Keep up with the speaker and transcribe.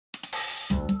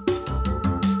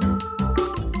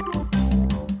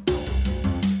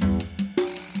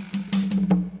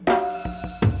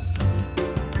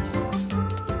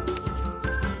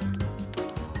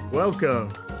Welcome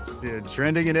to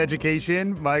Trending in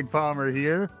Education. Mike Palmer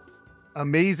here.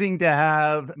 Amazing to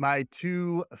have my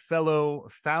two fellow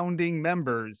founding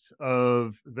members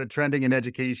of the Trending in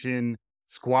Education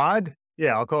squad.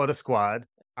 Yeah, I'll call it a squad.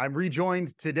 I'm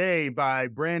rejoined today by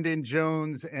Brandon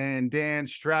Jones and Dan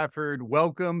Strafford.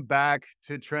 Welcome back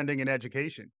to Trending in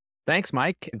Education. Thanks,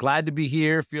 Mike. Glad to be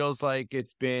here. Feels like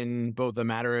it's been both a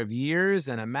matter of years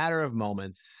and a matter of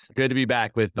moments. Good to be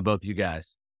back with both you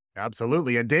guys.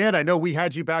 Absolutely. And Dan, I know we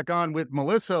had you back on with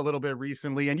Melissa a little bit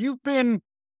recently, and you've been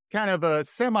kind of a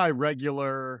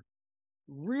semi-regular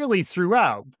really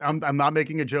throughout. I'm not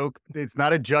making a joke. It's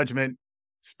not a judgment.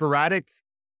 Sporadic.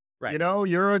 Right. You know,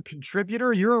 you're a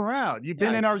contributor. You're around. You've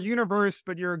been in our universe,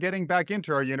 but you're getting back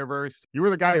into our universe. You were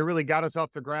the guy who really got us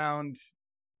off the ground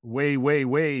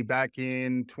way back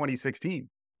in 2016.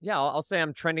 Yeah, I'll say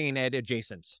I'm trending in ed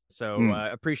adjacent. So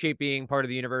appreciate being part of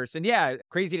the universe. And yeah,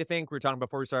 crazy to think, we were talking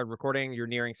before we started recording, you're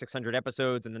nearing 600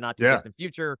 episodes in the not too distant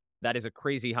future. That is a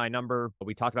crazy high number.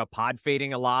 We talked about pod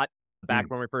fading a lot back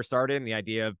when we first started, and the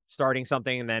idea of starting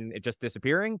something and then it just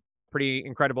disappearing. Pretty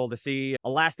incredible to see a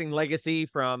lasting legacy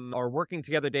from our working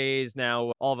together days.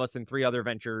 Now, all of us in 3 other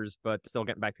ventures, but still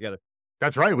getting back together.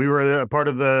 That's right. We were a part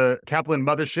of the Kaplan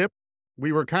Mothership.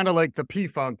 We were kind of like the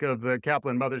P-Funk of the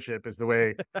Kaplan Mothership is the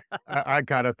way I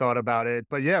kind of thought about it.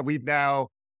 But yeah, we've now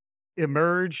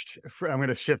emerged. I'm going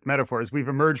to shift metaphors. We've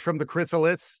emerged from the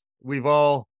chrysalis. We've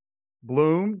all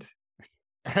bloomed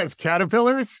as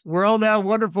caterpillars. We're all now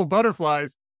wonderful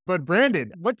butterflies. But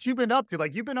Brandon, what you been up to?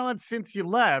 Like, you've been on since you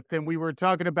left, and we were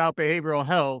talking about behavioral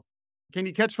health. Can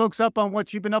you catch folks up on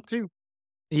what you've been up to?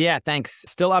 Yeah, thanks.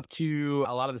 Still up to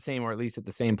a lot of the same, or at least at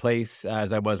the same place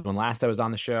as I was when last I was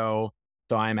on the show.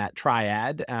 So I'm at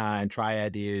Triad, and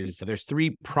Triad there's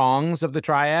 3 prongs of the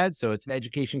Triad. So it's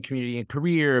education, community, and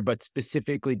career, but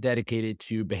specifically dedicated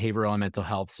to behavioral and mental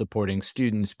health, supporting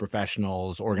students,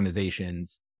 professionals,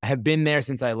 organizations. I have been there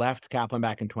since I left Kaplan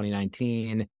back in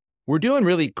 2019. We're doing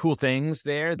really cool things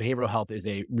there. Behavioral health is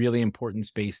a really important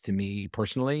space to me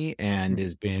personally and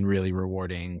has been really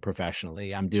rewarding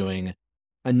professionally. I'm doing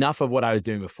enough of what I was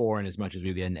doing before, and as much as we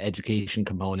have an education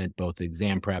component, both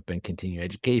exam prep and continuing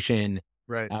education.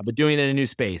 Right. But doing it in a new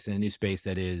space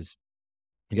that is,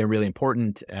 again, really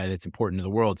important. It's important to the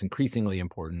world. It's increasingly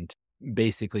important.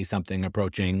 Basically, something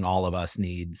approaching all of us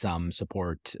need some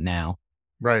support now.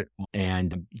 Right.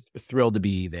 And I'm thrilled to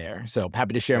be there. So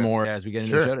happy to share more as we get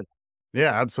into the show today.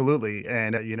 Yeah, absolutely.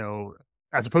 And,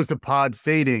 as opposed to pod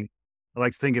fading, I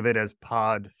like to think of it as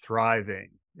pod thriving.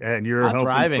 And you're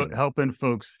helping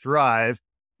folks thrive.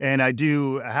 And I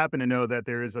do happen to know that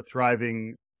there is a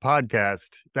thriving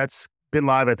podcast that's been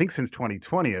live, I think, since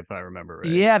 2020, if I remember right.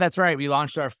 Yeah, that's right. We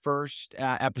launched our first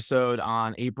episode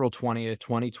on April 20th,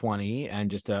 2020.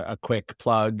 And just a quick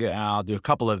plug, I'll do a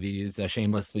couple of these,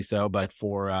 shamelessly so, but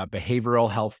for Behavioral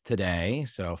Health Today.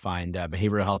 So find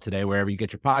Behavioral Health Today wherever you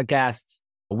get your podcasts.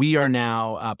 We are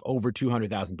now up over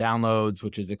 200,000 downloads,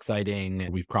 which is exciting.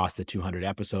 We've crossed the 200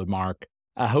 episode mark.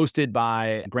 Hosted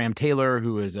by Graham Taylor,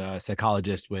 who is a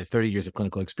psychologist with 30 years of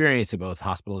clinical experience in both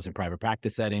hospitals and private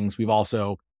practice settings. We've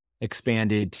also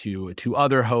expanded to 2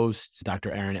 other hosts, Dr.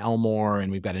 Erin Elmore,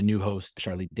 and we've got a new host,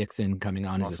 Charlie Dixon, coming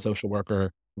on as a social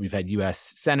worker. We've had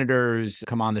U.S. senators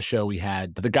come on the show. We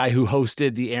had the guy who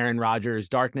hosted the Aaron Rodgers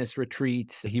Darkness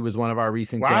Retreat. He was one of our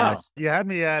recent guests. You had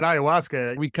me at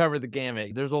ayahuasca. We covered the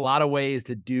gamut. There's a lot of ways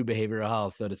to do behavioral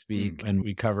health, so to speak, and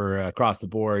we cover across the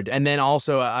board. And then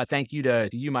also thank you to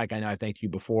you, Mike. I know I thanked you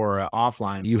before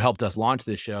offline. You helped us launch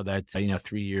this show that,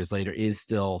 3 years later is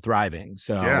still thriving.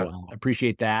 So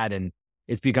appreciate that. And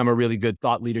it's become a really good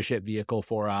thought leadership vehicle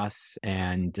for us,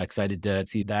 and excited to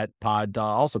see that pod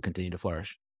also continue to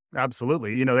flourish.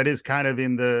 Absolutely. That is kind of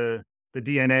in the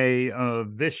DNA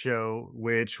of this show,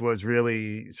 which was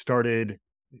really started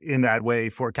in that way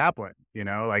for Kaplan.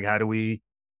 Like, how do we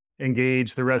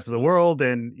engage the rest of the world?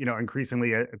 And,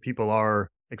 increasingly people are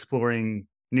exploring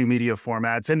new media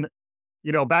formats. And,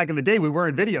 back in the day, we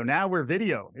weren't video. Now we're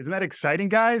video. Isn't that exciting,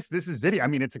 guys? This is video. I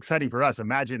mean, it's exciting for us.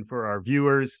 Imagine for our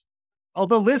viewers.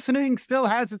 Although listening still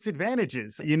has its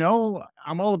advantages.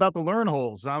 I'm all about the learn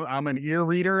holes. I'm an ear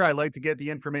reader. I like to get the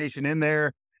information in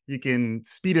there. You can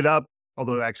speed it up,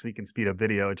 although actually you can speed up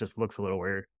video. It just looks a little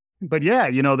weird. But yeah,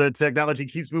 the technology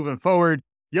keeps moving forward.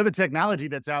 The other technology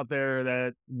that's out there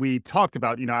that we talked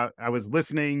about, I was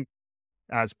listening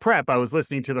as prep. I was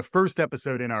listening to the first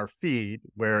episode in our feed,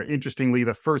 where interestingly,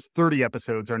 the first 30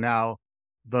 episodes are now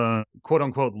the quote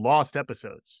unquote lost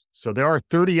episodes. So there are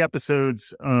 30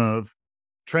 episodes of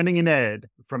Trending in Ed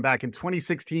from back in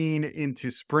 2016 into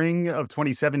spring of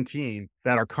 2017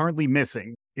 that are currently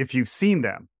missing. If you've seen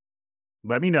them,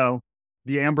 let me know.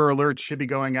 the Amber Alert should be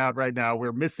going out right now.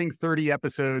 We're missing 30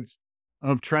 episodes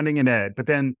of Trending and Ed. But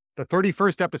then the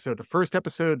 31st episode, the first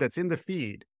episode that's in the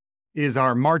feed, is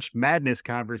our March Madness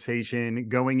conversation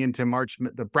going into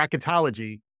the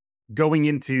bracketology, going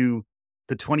into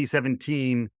the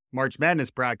 2017 March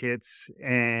Madness brackets.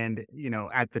 And,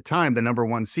 at the time, the number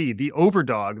 1 seed, the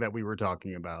overdog that we were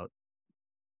talking about,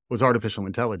 was artificial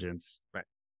intelligence. Right.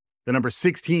 The number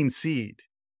 16 seed,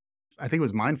 I think it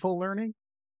was mindful learning,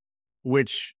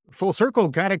 which full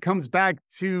circle kind of comes back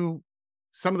to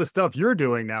some of the stuff you're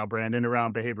doing now, Brandon,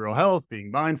 around behavioral health, being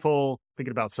mindful,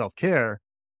 thinking about self-care.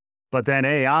 But then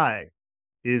AI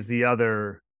is the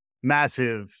other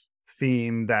massive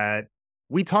theme that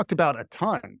we talked about a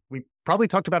ton. We probably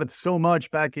talked about it so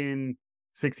much back in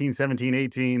 16, 17,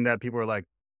 18 that people were like,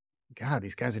 God,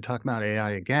 these guys are talking about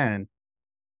AI again.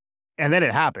 And then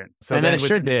it happened. And then it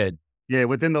sure did. Yeah,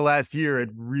 within the last year, it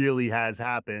really has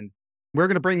happened. We're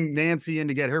going to bring Nancy in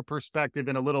to get her perspective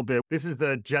in a little bit. This is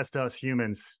the Just Us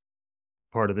Humans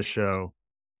part of the show.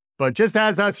 But just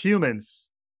as us humans,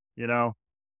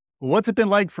 what's it been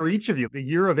like for each of you? The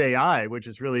year of AI, which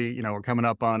is really, we're coming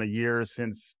up on a year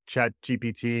since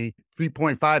ChatGPT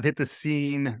 3.5 hit the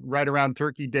scene right around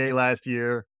Turkey Day last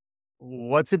year.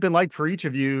 What's it been like for each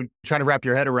of you trying to wrap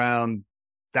your head around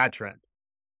that trend?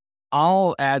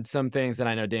 I'll add some things, and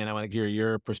I know, Dan, I want to hear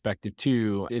your perspective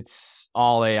too. It's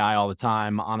all AI all the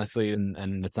time, honestly,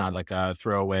 and it's not like a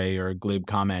throwaway or a glib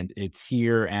comment. It's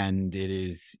here and it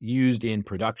is used in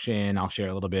production. I'll share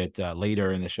a little bit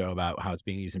later in the show about how it's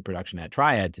being used in production at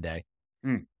Triad today.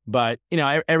 But,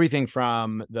 everything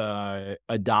from the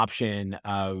adoption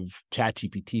of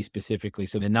ChatGPT specifically.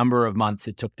 So the number of months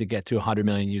it took to get to 100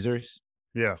 million users.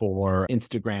 Yeah. For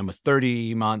Instagram was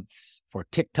 30 months. For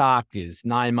TikTok is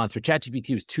 9 months. For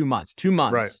ChatGPT was 2 months. 2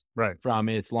 months right. From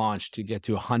its launch to get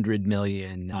to 100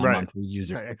 million monthly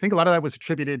users. I think a lot of that was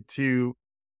attributed to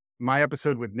my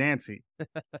episode with Nancy.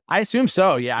 I assume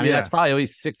so. Yeah. I mean, that's probably at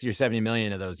least 60 or 70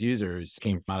 million of those users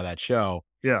came out of that show.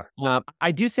 Yeah.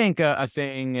 I do think a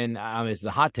thing, and this is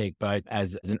a hot take, but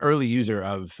as an early user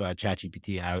of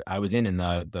ChatGPT, I was in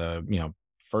the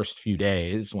first few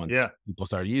days once people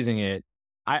started using it.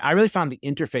 I really found the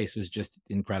interface was just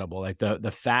incredible. Like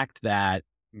the fact that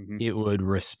it would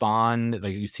respond,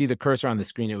 like you see the cursor on the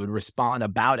screen, it would respond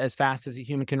about as fast as a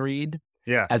human can read.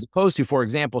 Yeah. As opposed to, for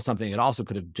example, something it also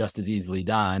could have just as easily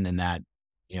done, and that,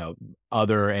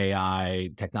 other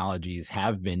AI technologies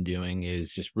have been doing,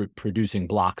 is just producing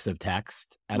blocks of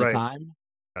text at a time.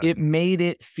 It made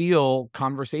it feel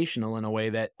conversational in a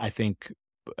way that I think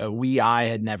I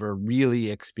had never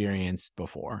really experienced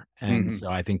before. And so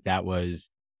I think that was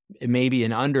maybe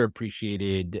an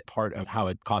underappreciated part of how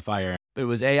it caught fire. It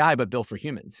was AI, but built for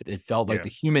humans. It felt like the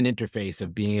human interface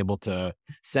of being able to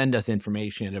send us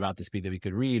information about the speed that we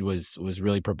could read was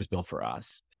really purpose-built for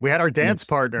us. We had our dance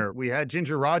partner. We had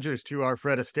Ginger Rogers to our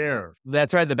Fred Astaire.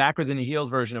 That's right. The backwards and the heels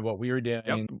version of what we were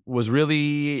doing was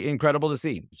really incredible to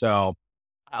see. So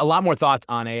a lot more thoughts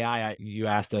on AI. You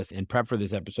asked us in prep for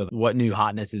this episode, what new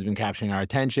hotness has been capturing our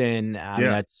attention? I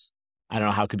mean, I don't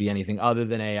know how it could be anything other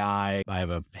than AI. I have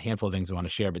a handful of things I want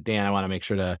to share, but Dan, I want to make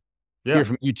sure to hear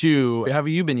from you too. How have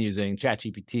you been using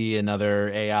ChatGPT and other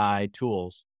AI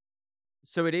tools?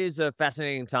 So it is a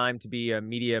fascinating time to be a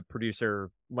media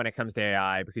producer when it comes to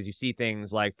AI, because you see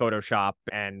things like Photoshop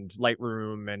and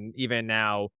Lightroom, and even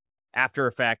now After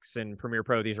Effects and Premiere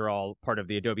Pro, these are all part of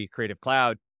the Adobe Creative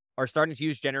Cloud, are starting to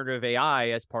use generative AI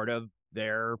as part of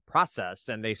their process,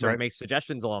 and they sort of make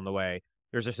suggestions along the way.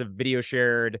 There's just a video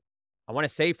shared, I want to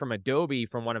say from Adobe,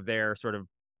 from one of their sort of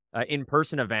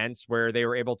in-person events, where they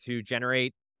were able to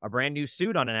generate a brand new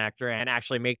suit on an actor and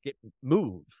actually make it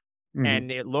move.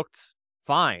 And it looked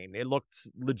fine. It looked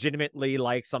legitimately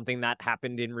like something that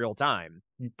happened in real time.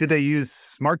 Did they use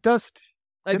Smart Dust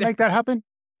to make that happen?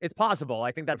 It's possible.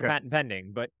 I think that's patent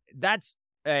pending, but that's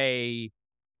a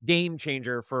game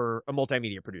changer for a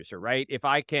multimedia producer, right? If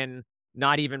I can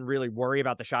not even really worry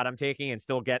about the shot I'm taking and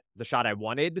still get the shot I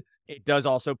wanted, it does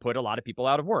also put a lot of people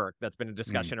out of work. That's been a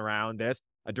discussion around this.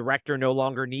 A director no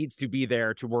longer needs to be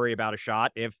there to worry about a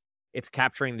shot if it's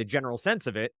capturing the general sense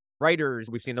of it. Writers,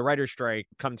 we've seen the writer's strike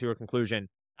come to a conclusion.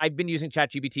 I've been using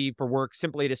ChatGPT for work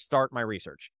simply to start my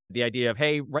research. The idea of,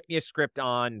 hey, write me a script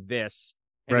on this,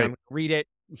 and I'm going to read it.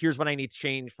 Here's what I need to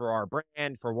change for our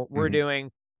brand, for what we're doing.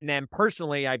 And then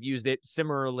personally, I've used it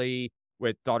similarly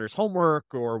with daughter's homework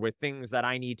or with things that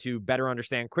I need to better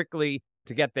understand quickly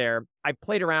to get there. I've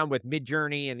played around with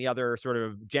Midjourney and the other sort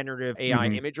of generative AI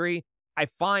imagery. I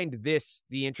find this,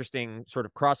 the interesting sort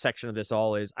of cross-section of this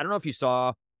all is, I don't know if you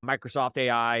saw Microsoft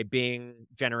AI Bing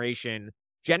generation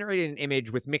generated an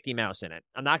image with Mickey Mouse in it.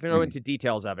 I'm not going to go into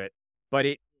details of it, but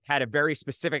it had a very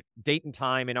specific date and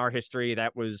time in our history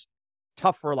that was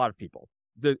tough for a lot of people.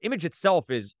 The image itself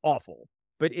is awful,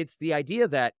 but it's the idea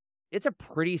that it's a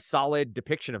pretty solid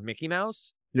depiction of Mickey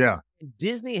Mouse. Yeah.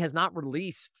 Disney has not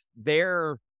released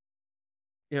their,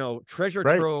 treasure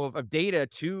Right. trove of data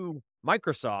to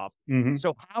Microsoft. Mhm.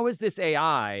 So how is this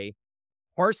AI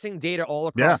parsing data all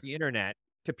across the internet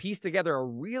to piece together a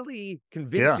really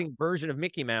convincing version of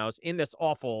Mickey Mouse in this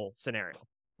awful scenario?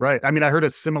 Right. I mean, I heard a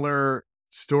similar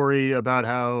story about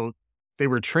how they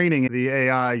were training the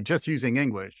AI just using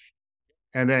English,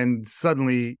 and then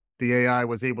suddenly the AI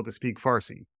was able to speak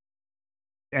Farsi.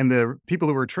 And the people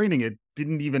who were training it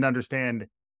didn't even understand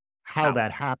how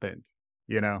that happened,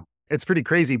 you know? It's pretty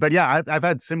crazy. But yeah, I've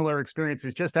had similar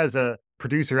experiences just as a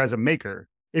producer, as a maker.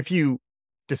 If you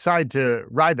decide to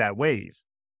ride that wave,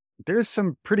 there's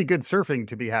some pretty good surfing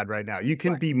to be had right now. You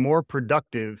can be more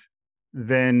productive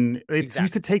than it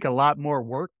used to take a lot more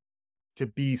work to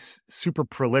be super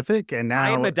prolific. And now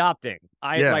I am adopting.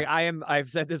 I've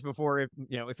said this before.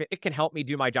 If it can help me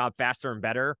do my job faster and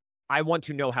better, I want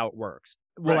to know how it works.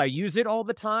 Will I use it all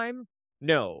the time?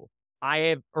 No. I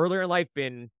have earlier in life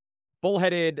been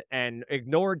bullheaded and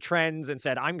ignored trends and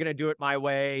said, I'm going to do it my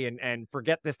way and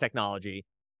forget this technology.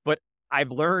 But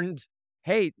I've learned,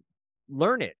 hey,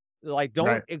 learn it. Like,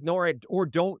 don't ignore it or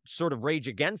don't sort of rage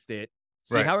against it.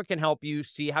 See how it can help you,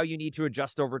 see how you need to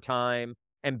adjust over time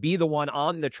and be the one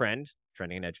on the trend,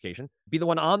 trending in education, be the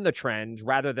one on the trend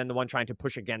rather than the one trying to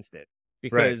push against it.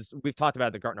 Because we've talked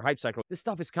about the Gartner hype cycle. This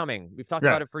stuff is coming. We've talked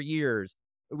about it for years.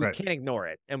 We can't ignore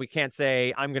it. And we can't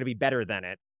say, I'm going to be better than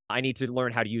it. I need to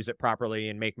learn how to use it properly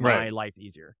and make my life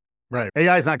easier. Right.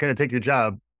 AI is not going to take your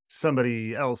job.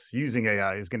 Somebody else using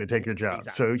AI is going to take your job.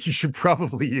 Exactly. So you should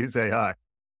probably use AI.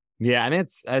 Yeah, and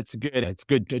it's good. It's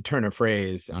good to turn of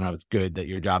phrase. I don't know if it's good that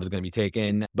your job is going to be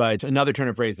taken, but another turn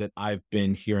of phrase that I've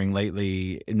been hearing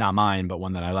lately, not mine, but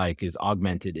one that I like, is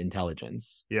augmented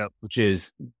intelligence. Yep. Which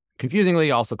is confusingly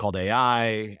also called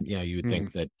AI. You would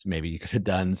think that maybe you could have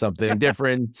done something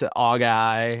different to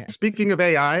AugAI. Speaking of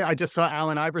AI, I just saw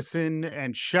Allen Iverson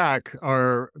and Shaq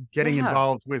are getting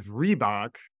involved with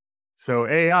Reebok. So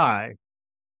AI,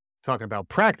 talking about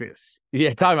practice.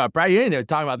 Yeah, talking about practice.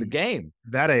 Talking about the game.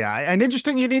 That AI. And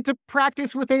interesting, you need to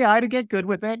practice with AI to get good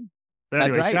with it. But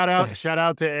anyway, shout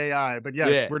out to AI. But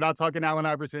yes, we're not talking Allen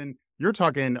Iverson. You're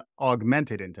talking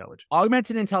augmented intelligence.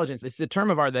 Augmented intelligence. It's a term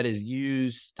of art that is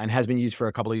used and has been used for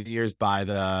a couple of years by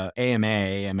the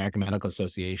AMA, American Medical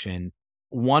Association.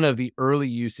 One of the early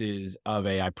uses of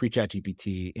AI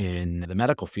pre-ChatGPT in the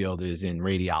medical field is in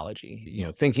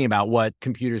radiology. Thinking about what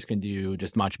computers can do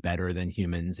just much better than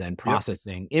humans, and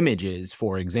processing images,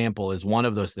 for example, is one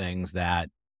of those things that,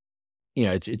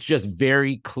 it's just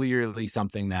very clearly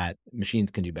something that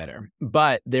machines can do better.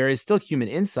 But there is still human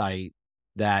insight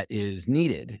that is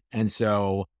needed. And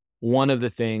so one of the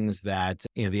things that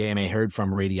the AMA heard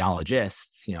from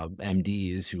radiologists,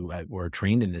 MDs who were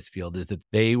trained in this field, is that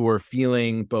they were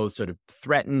feeling both sort of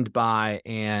threatened by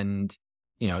and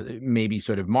maybe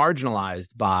sort of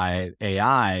marginalized by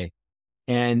AI.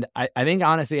 And I think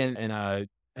honestly, in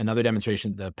another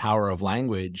demonstration, the power of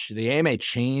language, the AMA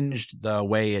changed the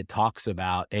way it talks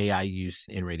about AI use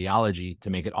in radiology to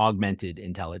make it augmented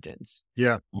intelligence.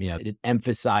 Yeah. It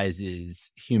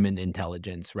emphasizes human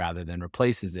intelligence rather than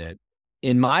replaces it.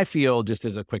 In my field, just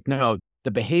as a quick note,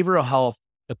 the behavioral health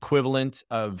equivalent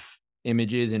of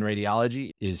images in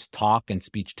radiology is talk and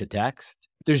speech to text.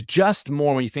 There's just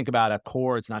more when you think about a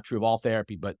core. It's not true of all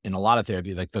therapy, but in a lot of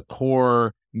therapy, like the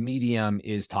core medium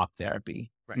is talk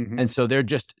therapy. And so there are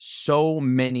just so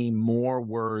many more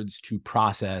words to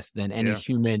process than any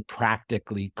human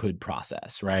practically could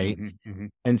process, right?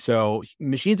 And so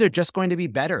machines are just going to be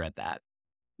better at that.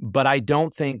 But I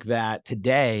don't think that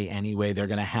today, anyway, they're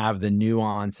going to have the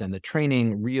nuance and the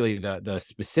training, really the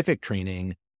specific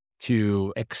training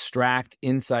to extract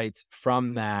insights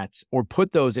from that, or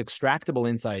put those extractable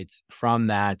insights from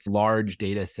that large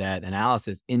data set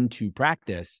analysis into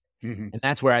practice. And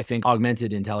that's where I think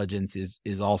augmented intelligence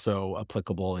is also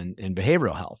applicable in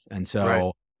behavioral health. And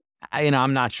so,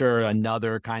 I'm not sure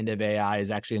another kind of AI is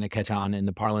actually going to catch on in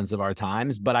the parlance of our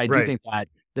times, but I do think that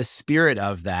the spirit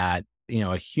of that,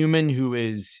 a human who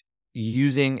is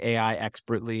using AI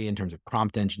expertly in terms of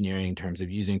prompt engineering, in terms of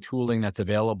using tooling that's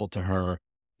available to her,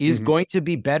 is going to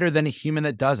be better than a human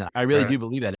that doesn't. I really do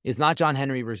believe that. It's not John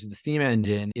Henry versus the steam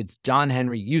engine. It's John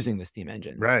Henry using the steam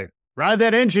engine. Right. Ride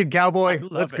that engine, cowboy.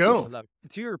 Let's go.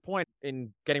 To your point,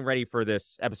 in getting ready for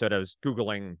this episode, I was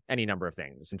Googling any number of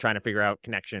things and trying to figure out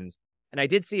connections. And I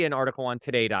did see an article on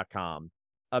today.com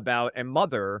about a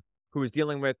mother who was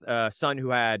dealing with a son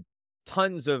who had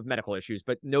tons of medical issues,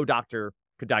 but no doctor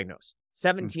could diagnose.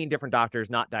 17 different doctors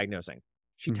not diagnosing.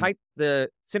 She typed the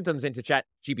symptoms into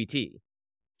ChatGPT.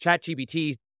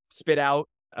 ChatGPT spit out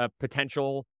a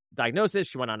potential diagnosis.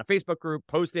 She went on a Facebook group,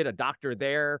 posted, a doctor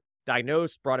there,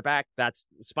 diagnosed, brought it back. That's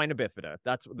spina bifida.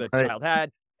 That's what the child had.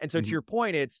 And so to your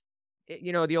point, it's,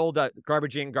 the old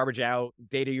garbage in, garbage out,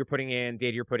 data you're putting in,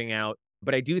 data you're putting out.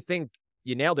 But I do think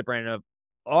you nailed it, Brandon, of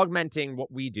augmenting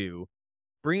what we do,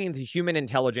 bringing the human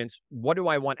intelligence. What do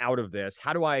I want out of this?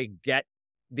 How do I get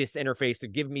this interface to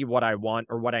give me what I want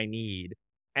or what I need?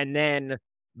 And then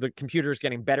the computer's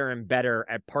getting better and better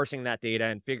at parsing that data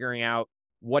and figuring out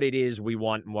what it is we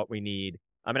want and what we need.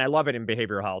 I mean, I love it in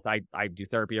behavioral health. I do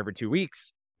therapy every 2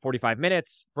 weeks, 45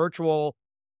 minutes, virtual.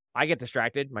 I get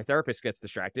distracted. My therapist gets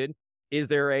distracted. Is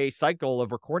there a cycle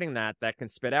of recording that can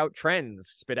spit out trends,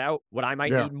 spit out what I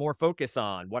might need more focus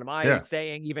on? What am I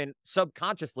saying even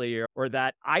subconsciously or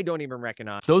that I don't even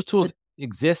recognize? Those tools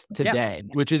exist today,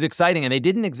 which is exciting. And they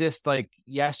didn't exist like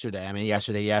yesterday. I mean,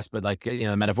 yesterday, yes, but like,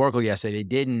 metaphorical yesterday, they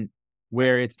didn't,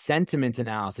 where it's sentiment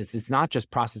analysis. It's not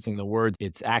just processing the words.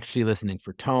 It's actually listening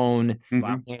for tone.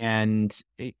 And,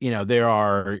 there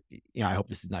are, I hope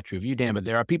this is not true of you, Dan, but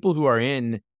there are people who are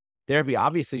in therapy,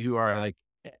 obviously, who are like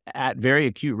at very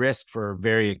acute risk for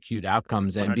very acute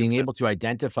outcomes, and 100%. Being able to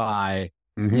identify,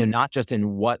 not just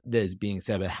in what is being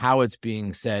said, but how it's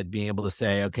being said, being able to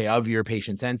say, okay, of your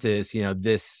patient census,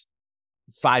 this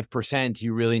 5%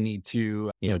 you really need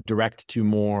to, direct to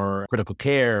more critical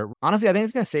care. Honestly, I think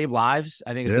it's going to save lives.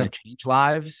 I think it's going to change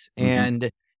lives. And,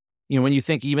 when you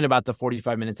think even about the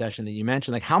 45-minute session that you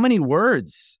mentioned, like how many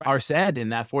words are said in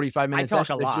that 45-minute session? I talk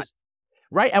a lot.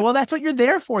 Right. Well, that's what you're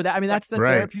there for. That's the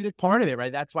therapeutic part of it,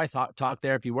 right? That's why talk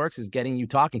therapy works, is getting you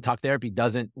talking. Talk therapy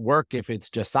doesn't work if it's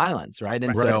just silence, right?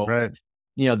 And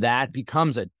that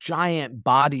becomes a giant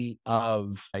body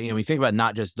of, we think about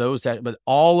not just those, but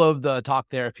all of the talk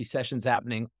therapy sessions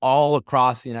happening all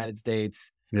across the United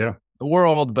States, the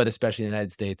world, but especially the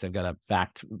United States. I've got a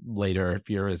fact later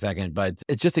here in a second, but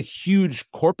it's just a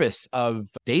huge corpus of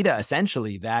data,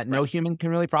 essentially, that no human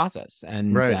can really process.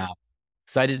 And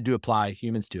excited to apply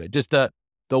humans to it. Just the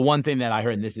one thing that I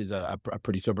heard, and this is a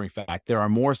pretty sobering fact, there are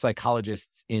more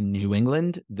psychologists in New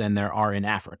England than there are in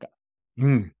Africa.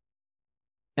 And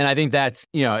I think that's,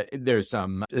 there's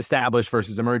some established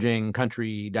versus emerging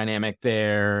country dynamic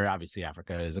there. Obviously,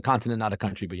 Africa is a continent, not a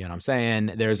country, but you know what I'm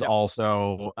saying? There's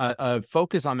also a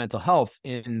focus on mental health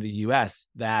in the US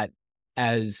that,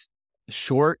 as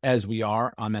short as we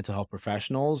are on mental health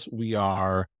professionals, we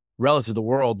are, relative to the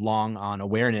world, long on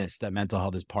awareness that mental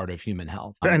health is part of human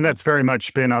health. And that's very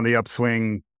much been on the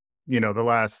upswing, the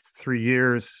last 3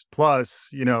 years plus,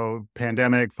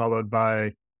 pandemic followed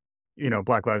by,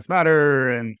 Black Lives Matter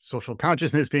and social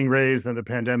consciousness being raised, and the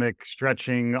pandemic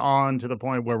stretching on to the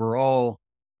point where we're all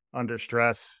under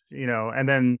stress, and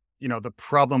then, the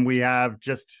problem we have,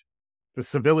 just the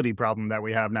civility problem that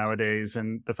we have nowadays,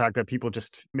 and the fact that people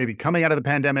just maybe coming out of the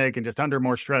pandemic and just under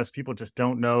more stress, people just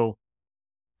don't know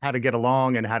how to get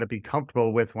along and how to be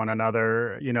comfortable with one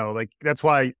another. That's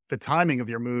why the timing of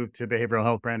your move to behavioral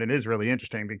health, Brandon, is really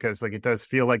interesting, because it does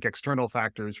feel like external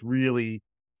factors really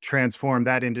transform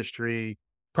that industry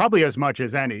probably as much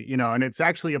as any, and it's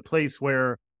actually a place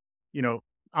where,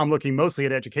 I'm looking mostly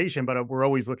at education, but we're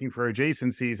always looking for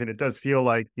adjacencies. And it does feel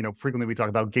like, frequently we talk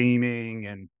about gaming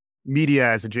and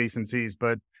media as adjacencies,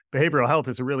 but behavioral health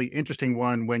is a really interesting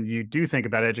one when you do think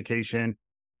about education.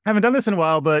 I haven't done this in a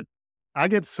while, but I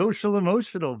get social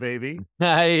emotional, baby.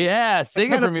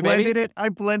 Sing it for me, baby. I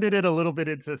blended it a little bit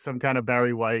into some kind of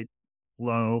Barry White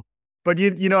flow. But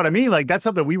you know what I mean? That's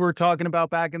something we were talking about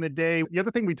back in the day. The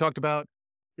other thing we talked about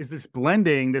is this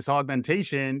blending, this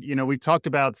augmentation. We talked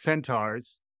about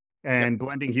centaurs and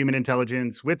blending human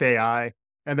intelligence with AI.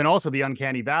 And then also the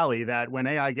uncanny valley, that when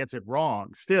AI gets it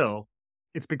wrong, still,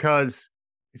 it's because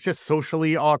it's just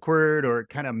socially awkward, or it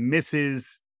kind of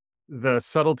misses the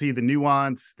subtlety, the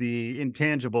nuance, the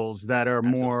intangibles that are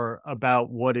more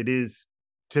about what it is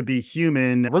to be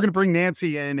human. We're going to bring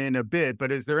Nancy in a bit,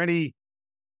 but is there any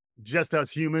just us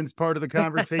humans part of the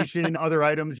conversation, other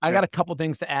items? I got a couple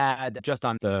things to add just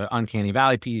on the uncanny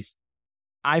valley piece.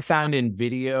 I found in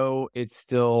video, it's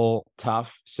still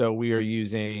tough. So we've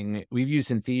used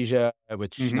Synthesia,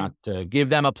 which not to give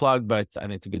them a plug, but I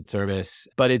think it's a good service.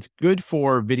 But it's good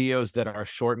for videos that are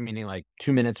short, meaning like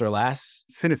 2 minutes or less.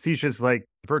 Synesthesia is like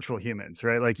virtual humans,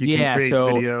 right? Like you can create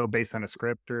video based on a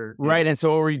script or... Right. And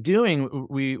so what we're doing,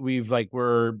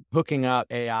 we're hooking up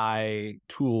AI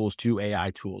tools to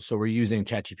AI tools. So we're using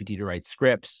ChatGPT to write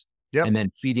scripts and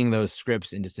then feeding those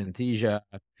scripts into Synthesia,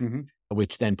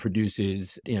 which then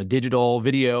produces, digital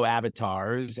video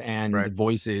avatars and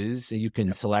voices. So you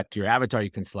can select your avatar, you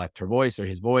can select her voice or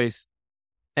his voice.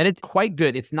 And it's quite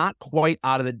good. It's not quite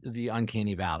out of the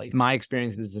uncanny valley. My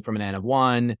experience, this is from an N of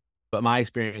one, but my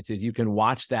experience is you can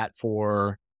watch that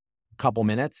for a couple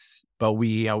minutes, but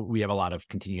we have a lot of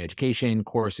continuing education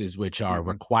courses, which are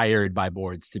required by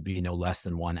boards to be no less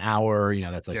than 1 hour.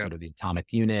 That's like sort of the atomic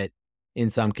unit. In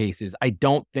some cases, I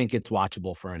don't think it's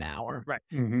watchable for an hour. Right.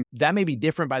 That may be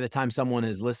different by the time someone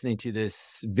is listening to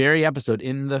this very episode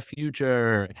in the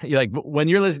future. Like when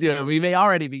you're listening to it, we may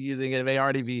already be using it. It may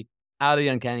already be out of the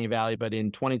uncanny valley, but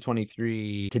in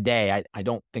 2023 today, I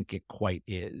don't think it quite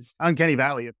is. Uncanny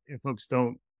valley, if folks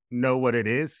don't know what it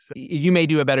is. You may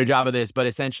do a better job of this, but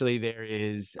essentially there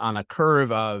is on a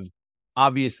curve of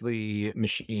obviously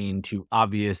machine to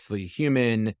obviously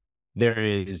human, there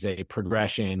is a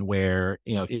progression where,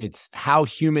 it's how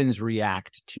humans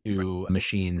react to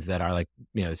machines that are like,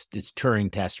 it's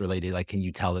Turing test related. Like, can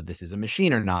you tell that this is a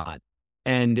machine or not?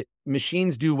 And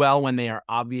machines do well when they are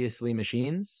obviously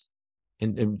machines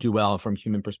and do well from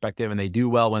human perspective. And they do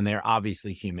well when they're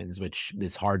obviously humans, which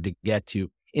is hard to get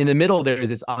to. In the middle, there is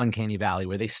this uncanny valley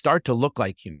where they start to look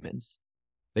like humans.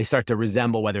 They start to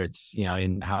resemble, whether it's,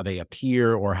 in how they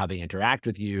appear or how they interact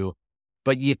with you.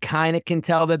 But you kind of can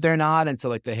tell that they're not. And so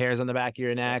like the hairs on the back of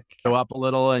your neck go up a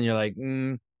little and you're like,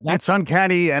 that's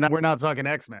uncanny. And we're not talking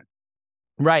X-Men.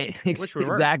 Right. Which we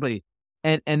were. Exactly.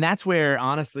 And that's where,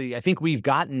 honestly, I think we've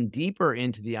gotten deeper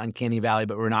into the uncanny valley,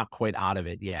 but we're not quite out of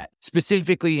it yet.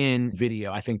 Specifically in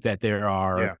video, I think that there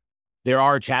are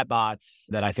chatbots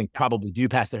that I think probably do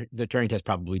pass the Turing test,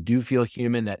 probably do feel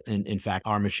human, that in fact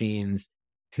are machines.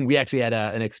 We actually had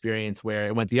an experience where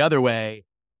it went the other way.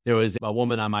 There was a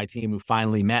woman on my team who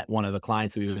finally met one of the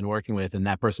clients that we've been working with, and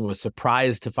that person was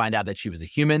surprised to find out that she was a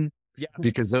human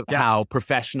because of how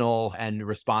professional and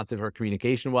responsive her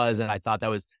communication was. And I thought that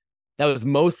was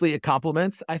mostly a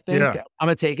compliment, I think. I'm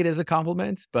going to take it as a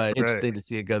compliment, but interesting to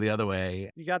see it go the other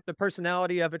way. You got the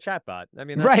personality of a chatbot. I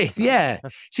mean, right. Yeah.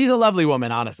 She's a lovely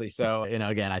woman, honestly. So,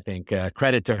 again, I think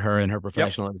credit to her and her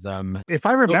professionalism. If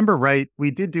I remember right, we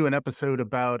did do an episode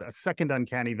about a second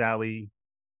uncanny valley,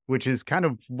 which is kind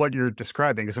of what you're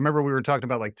describing. Because I remember we were talking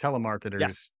about like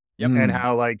telemarketers and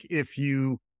how like if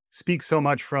you speak so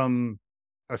much from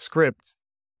a script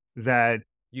that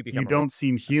you don't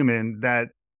seem human, that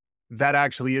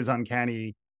actually is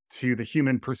uncanny to the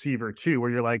human perceiver too, where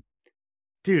you're like,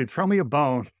 dude, throw me a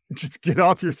bone, just get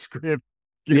off your script,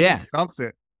 give me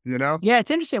something, Yeah,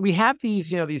 it's interesting. We have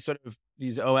these,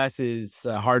 these OSs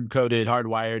hard-coded,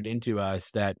 hardwired into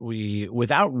us that we,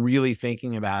 without really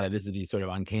thinking about it, this is the sort of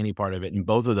uncanny part of it. In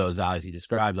both of those values you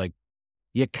described, like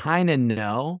you kind of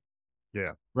know.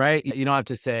 Yeah. Right. You don't have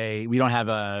to say, we don't have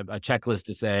a checklist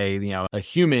to say, a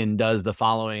human does the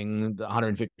following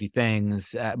 150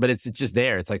 things, but it's just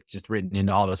there. It's like just written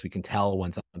into all of us. We can tell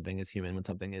when something is human, when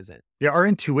something isn't. Yeah. Our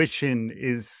intuition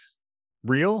is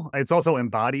real. It's also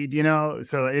embodied,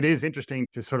 so it is interesting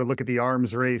to sort of look at the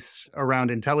arms race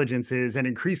around intelligences and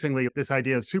increasingly this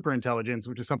idea of super intelligence,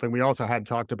 which is something we also had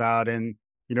talked about. And,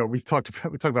 we talked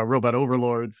about robot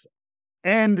overlords.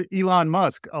 And Elon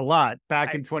Musk a lot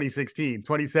back in 2016,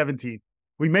 2017.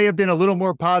 We may have been a little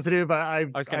more positive.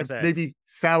 I've maybe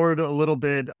soured a little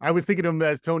bit. I was thinking of him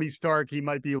as Tony Stark. He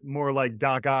might be more like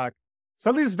Doc Ock.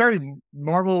 Something that's very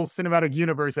Marvel Cinematic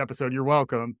Universe episode. You're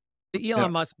welcome. The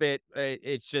Elon Musk bit,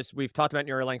 it's just, we've talked about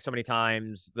Neuralink so many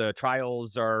times. The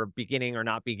trials are beginning or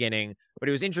not beginning. But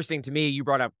it was interesting to me, you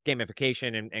brought up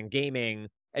gamification and gaming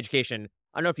education.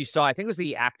 I don't know if you saw, I think it was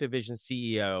the Activision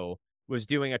CEO was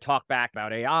doing a talk back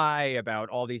about AI, about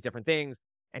all these different things.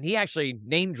 And he actually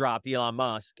name dropped Elon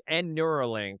Musk and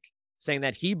Neuralink, saying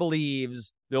that he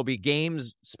believes there'll be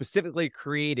games specifically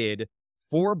created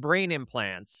for brain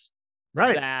implants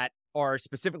that are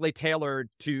specifically tailored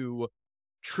to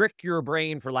trick your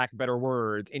brain, for lack of better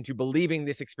words, into believing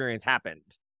this experience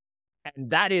happened. And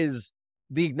that is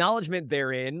the acknowledgement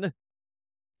therein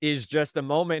is just a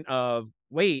moment of,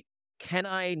 wait, can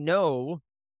I know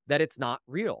that it's not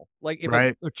real? Like if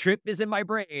a chip is in my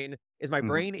brain, is my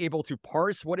brain able to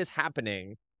parse what is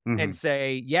happening and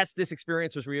say, yes, this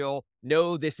experience was real.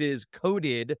 No, this is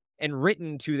coded and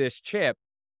written to this chip.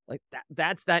 Like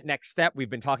that's that next step we've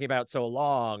been talking about so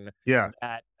long. Yeah.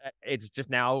 That it's just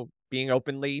now being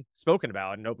openly spoken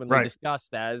about and openly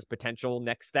discussed as potential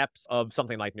next steps of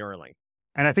something like Neuralink.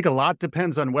 And I think a lot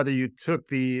depends on whether you took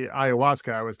the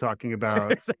ayahuasca I was talking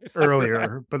about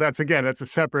earlier. But that's a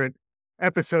separate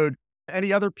episode.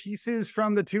 Any other pieces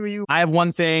from the two of you? I have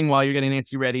one thing while you're getting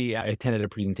Nancy ready. I attended a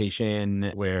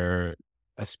presentation where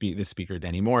the speaker,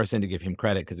 Danny Morrison, to give him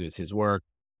credit because it was his work,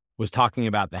 was talking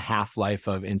about the half-life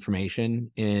of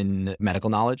information in medical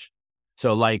knowledge.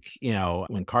 So like,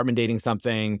 when carbon dating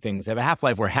something, things have a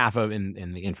half-life where half of,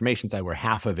 in the information side, where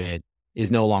half of it is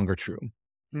no longer true.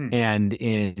 And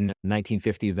in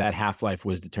 1950, that half-life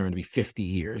was determined to be 50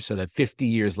 years. So that 50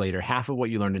 years later, half of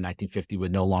what you learned in 1950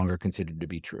 would no longer considered to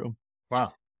be true.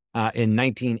 Wow. In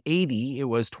 1980, it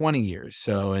was 20 years.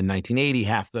 So in 1980,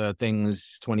 half the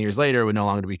things 20 years later would no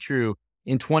longer be true.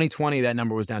 In 2020, that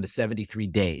number was down to 73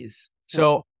 days.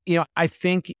 So, I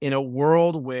think in a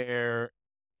world where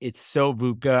it's so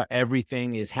VUCA,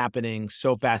 everything is happening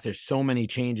so fast, there's so many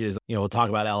changes. We'll talk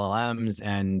about LLMs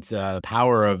and the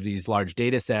power of these large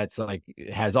data sets, like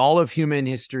it has all of human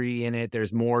history in it.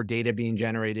 There's more data being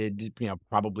generated,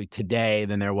 probably today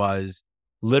than there was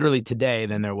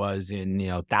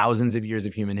in, thousands of years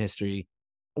of human history.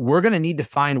 We're going to need to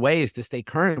find ways to stay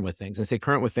current with things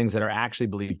that are actually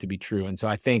believed to be true. And so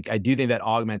I do think that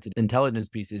augmented intelligence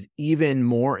piece is even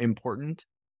more important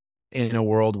in a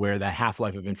world where the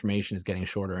half-life of information is getting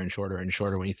shorter and shorter and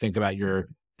shorter. When you think about your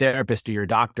therapist or your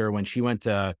doctor, when she went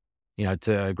to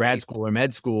grad school or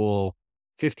med school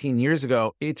 15 years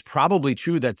ago, it's probably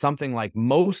true that something like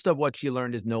most of what she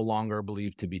learned is no longer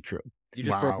believed to be true. You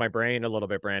just broke my brain a little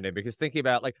bit, Brandon, because thinking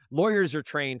about lawyers are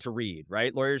trained to read,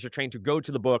 right? Lawyers are trained to go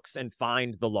to the books and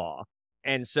find the law.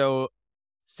 And so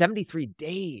 73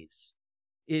 days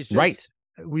is just... Right.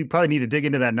 We probably need to dig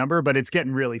into that number, but it's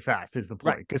getting really fast is the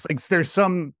point. Because there's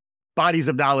some bodies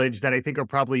of knowledge that I think are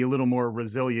probably a little more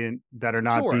resilient that are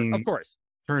not being of course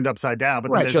turned upside down.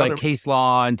 But right, so like case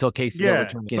law until cases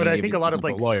overturned. But I think a lot of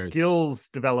lawyers. Skills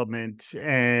development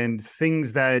and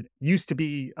things that used to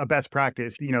be a best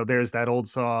practice, there's that old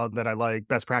saw that I like,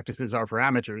 best practices are for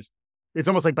amateurs. It's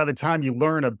almost like by the time you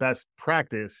learn a best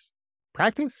practice, by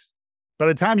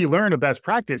the time you learn a best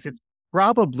practice, it's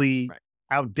probably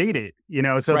outdated,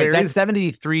 so right, that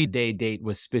 73-day date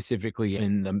was specifically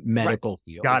in the medical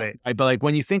field. Got it. Right? But like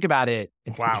when you think about it,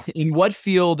 wow, in what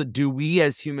field do we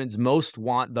as humans most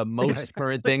want the most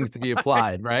current things to be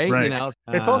applied, right? Right.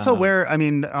 It's also where,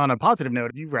 on a positive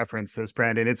note, you referenced this,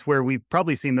 Brandon, it's where we've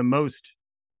probably seen the most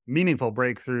meaningful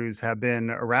breakthroughs have been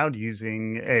around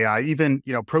using AI, even,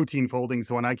 protein folding.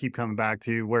 So when I keep coming back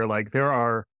to where there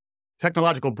are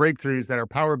technological breakthroughs that are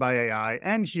powered by AI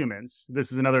and humans.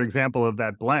 This is another example of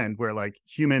that blend where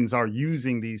humans are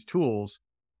using these tools,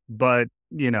 but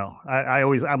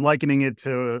I'm likening it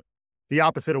to the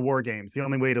opposite of war games. The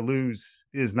only way to lose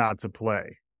is not to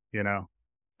play,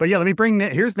 But yeah, let me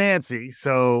here's Nancy.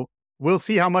 So we'll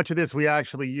see how much of this we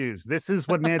actually use. This is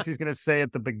what Nancy's going to say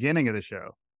at the beginning of the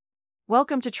show.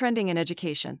 Welcome to Trending in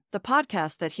Education, the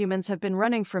podcast that humans have been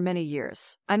running for many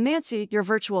years. I'm Nancy, your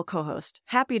virtual co-host,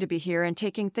 happy to be here and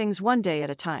taking things one day at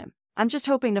a time. I'm just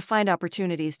hoping to find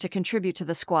opportunities to contribute to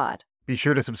the squad. Be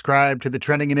sure to subscribe to the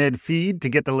Trending in Ed feed to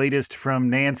get the latest from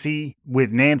Nancy,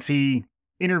 with Nancy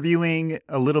interviewing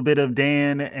a little bit of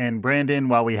Dan and Brandon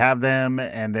while we have them,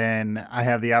 and then I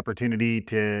have the opportunity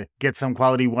to get some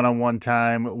quality one-on-one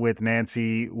time with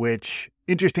Nancy, which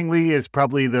interestingly is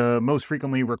probably the most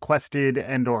frequently requested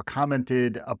and or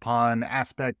commented upon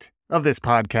aspect of this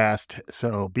podcast.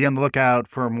 So be on the lookout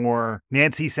for more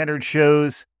Nancy-centered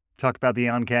shows. Talk about the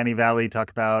uncanny valley,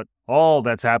 talk about all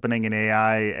that's happening in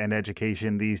AI and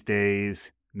education these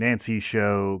days. Nancy's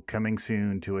show coming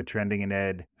soon to a Trending in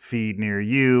Ed feed near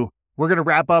you. We're going to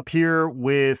wrap up here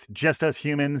with Just Us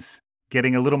Humans,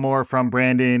 getting a little more from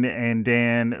Brandon and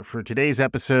Dan for today's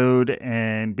episode,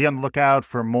 and be on the lookout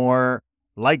for more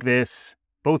like this,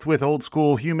 both with old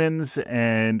school humans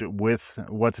and with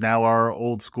what's now our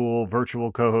old school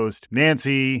virtual co-host,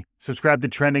 Nancy. Subscribe to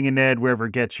Trending in Ed wherever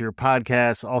it gets your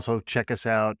podcasts. Also, check us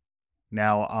out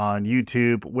now on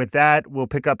YouTube. With that, we'll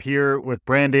pick up here with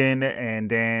Brandon and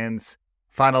Dan's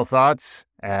final thoughts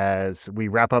as we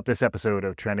wrap up this episode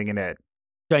of Trending in Ed.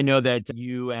 I know that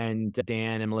you and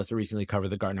Dan and Melissa recently covered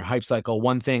the Gartner Hype Cycle.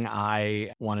 One thing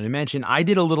I wanted to mention, I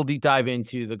did a little deep dive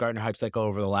into the Gartner Hype Cycle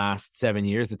over the last 7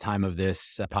 years, the time of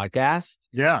this podcast.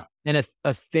 Yeah. And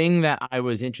a thing that I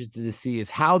was interested to see is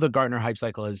how the Gartner Hype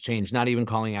Cycle has changed, not even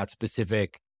calling out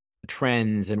specific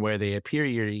trends and where they appear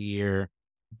year to year,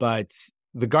 but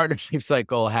the Gartner Hype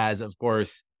Cycle has, of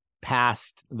course,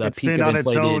 passed the it's peak been of on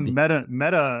inflated. Its own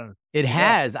meta. It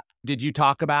has. Did you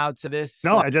talk about this?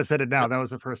 No, I just said it now. That was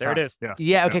the first time. There it is.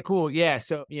 Yeah. Okay, cool. Yeah.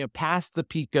 So, past the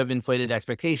peak of inflated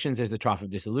expectations, there's the trough of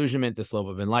disillusionment, the slope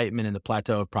of enlightenment, and the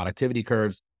plateau of productivity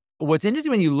curves. What's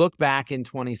interesting when you look back in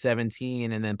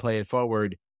 2017 and then play it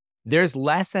forward, there's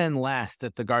less and less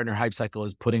that the Gartner Hype Cycle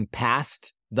is putting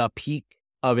past the peak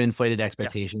of inflated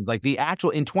expectations. Yes. Like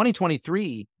in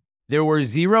 2023, There were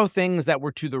 0 things that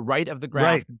were to the right of the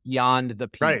graph beyond the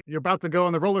peak. Right. You're about to go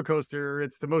on the roller coaster.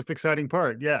 It's the most exciting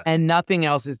part. Yeah. And nothing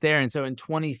else is there. And so in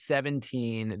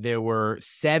 2017, there were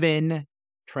 7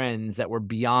 trends that were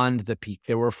beyond the peak.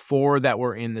 There were 4 that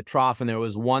were in the trough, and there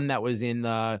was 1 that was in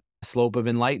the slope of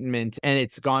enlightenment. And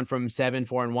it's gone from 7,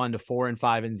 4, and 1 to 4 and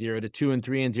 5 and 0 to 2 and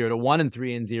 3 and 0 to 1 and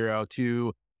 3 and 0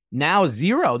 to now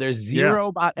 0. There's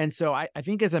 0. And so I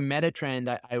think as a meta trend,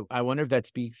 I wonder if that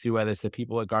speaks to whether it's the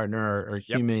people at Gartner or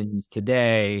humans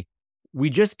today. We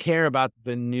just care about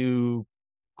the new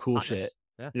cool shit.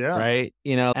 Yeah. Right.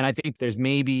 And I think there's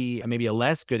maybe a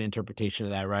less good interpretation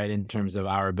of that, right? In terms of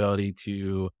our ability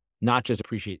to not just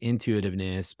appreciate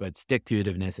intuitiveness, but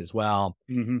stick-to-itiveness as well.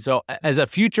 Mm-hmm. So as a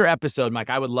future episode, Mike,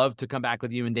 I would love to come back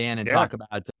with you and Dan and talk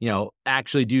about,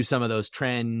 actually do some of those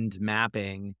trend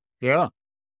mapping. Yeah.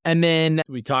 And then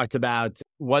we talked about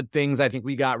what things I think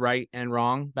we got right and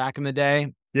wrong back in the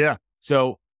day. Yeah.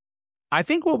 So I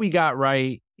think what we got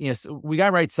right, so we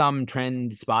got right some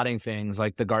trend spotting things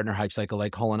like the Gartner hype cycle,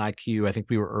 like Hull and IQ. I think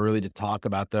we were early to talk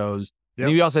about those. Yep.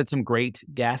 And we also had some great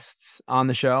guests on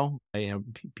the show,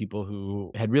 people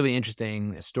who had really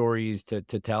interesting stories to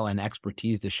tell and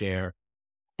expertise to share.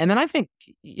 And then I think,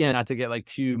 not to get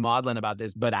too maudlin about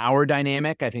this, but our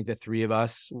dynamic, I think the 3 of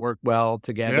us work well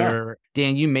together. Yeah.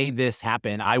 Dan, you made this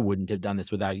happen. I wouldn't have done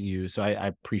this without you. So I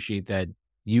appreciate that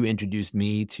you introduced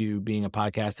me to being a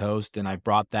podcast host, and I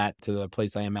brought that to the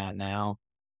place I am at now.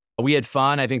 We had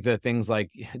fun. I think the things like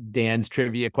Dan's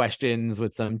trivia questions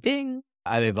with some ding.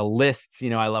 I think the lists,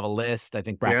 I love a list. I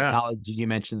think bracketology you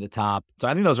mentioned at the top. So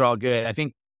I think those are all good. I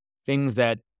think things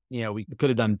that, we could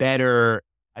have done better.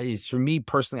 For me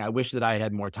personally, I wish that I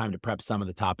had more time to prep some of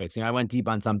the topics. I went deep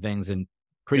on some things and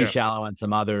pretty shallow on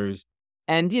some others.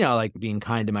 And, being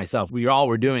kind to myself, we all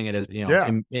were doing it as,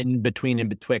 in between and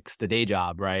betwixt the day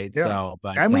job, right? Yeah. So,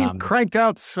 but and we cranked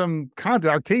out some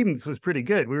content. Our cadence was pretty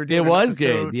good. We were doing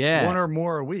good. Yeah. 1 or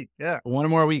more a week. Yeah. 1 or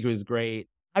more a week was great.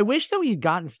 I wish that we had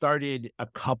gotten started a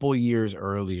couple years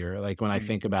earlier. When I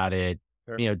think about it,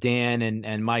 Dan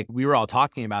and Mike, we were all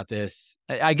talking about this.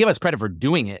 I give us credit for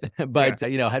doing it, but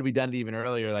had we done it even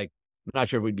earlier, I'm not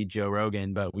sure if we'd be Joe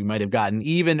Rogan, but we might have gotten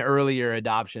even earlier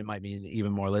adoption, might mean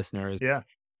even more listeners. Yeah.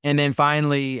 And then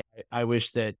finally, I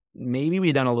wish that maybe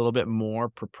we'd done a little bit more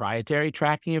proprietary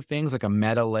tracking of things, like a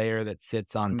meta layer that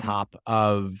sits on top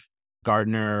of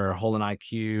Gartner or Hull and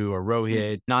IQ or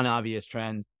Rohit, non-obvious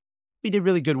trends. We did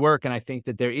really good work. And I think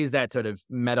that there is that sort of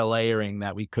meta layering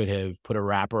that we could have put a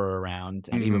wrapper around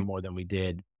even more than we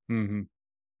did. Mm-hmm.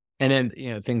 And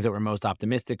then, things that we're most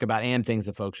optimistic about and things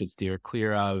that folks should steer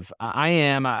clear of.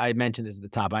 I mentioned this at the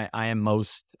top, I am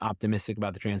most optimistic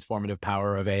about the transformative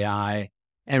power of AI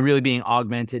and really being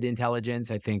augmented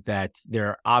intelligence. I think that there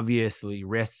are obviously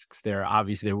risks. There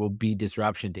will be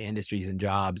disruption to industries and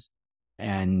jobs.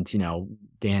 And,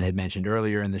 Dan had mentioned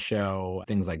earlier in the show,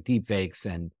 things like deepfakes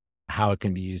and how it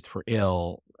can be used for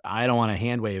ill. I don't want to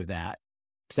hand wave that,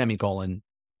 semicolon.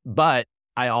 But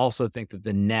I also think that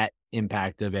the net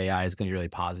impact of AI is going to be really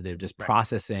positive. Just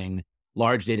processing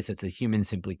large data sets that humans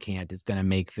simply can't is going to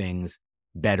make things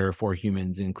better for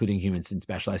humans, including humans in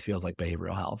specialized fields like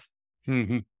behavioral health.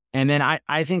 Mm-hmm. And then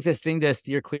I think this thing to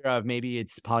steer clear of, maybe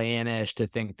it's Pollyanna-ish to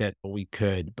think that we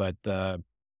could, but the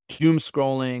doom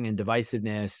scrolling and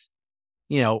divisiveness,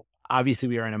 obviously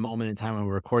we are in a moment in time when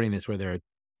we're recording this where there are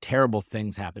terrible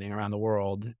things happening around the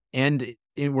world. And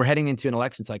we're heading into an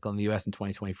election cycle in the US in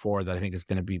 2024 that I think is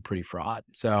going to be pretty fraught.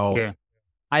 So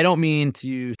I don't mean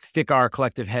to stick our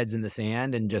collective heads in the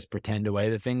sand and just pretend away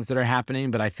the things that are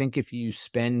happening. But I think if you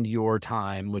spend your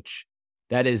time, which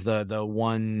that is the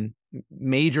one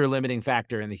major limiting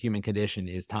factor in the human condition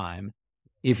is time.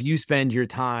 If you spend your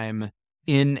time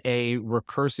in a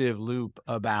recursive loop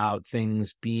about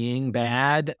things being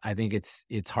bad, I think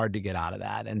it's hard to get out of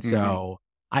that. And so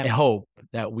I hope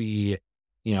that we,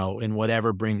 in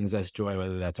whatever brings us joy,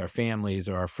 whether that's our families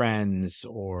or our friends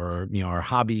or, our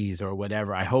hobbies or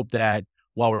whatever, I hope that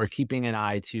while we're keeping an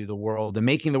eye to the world and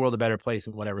making the world a better place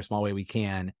in whatever small way we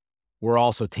can, we're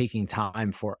also taking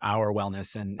time for our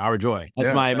wellness and our joy.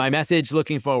 That's my message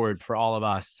looking forward for all of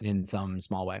us in some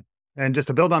small way. And just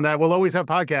to build on that, we'll always have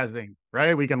podcasting,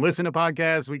 right? We can listen to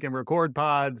podcasts, we can record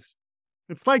pods.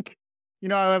 It's like,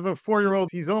 I have a 4-year-old,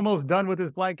 he's almost done with his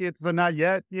blankets, but not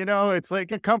yet. It's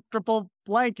like a comfortable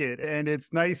blanket and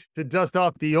it's nice to dust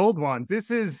off the old one. This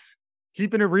is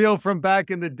keeping it real from back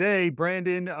in the day.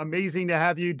 Brandon, amazing to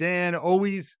have you. Dan,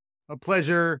 always a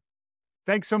pleasure.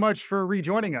 Thanks so much for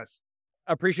rejoining us.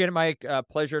 Appreciate it, Mike.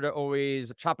 Pleasure to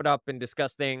always chop it up and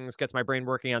discuss things, gets my brain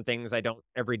working on things I don't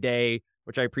every day,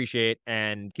 which I appreciate,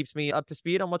 and keeps me up to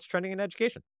speed on what's trending in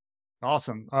education.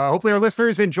 Awesome. Hopefully our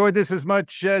listeners enjoyed this as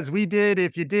much as we did.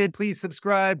 If you did, please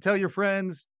subscribe, tell your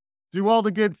friends, do all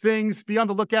the good things. Be on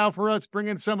the lookout for us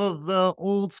bringing some of the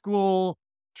old school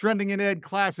Trending in Ed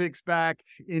classics back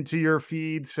into your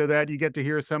feed so that you get to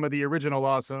hear some of the original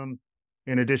awesome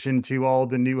in addition to all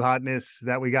the new hotness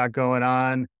that we got going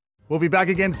on. We'll be back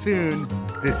again soon.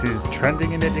 This is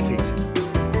Trending in Education.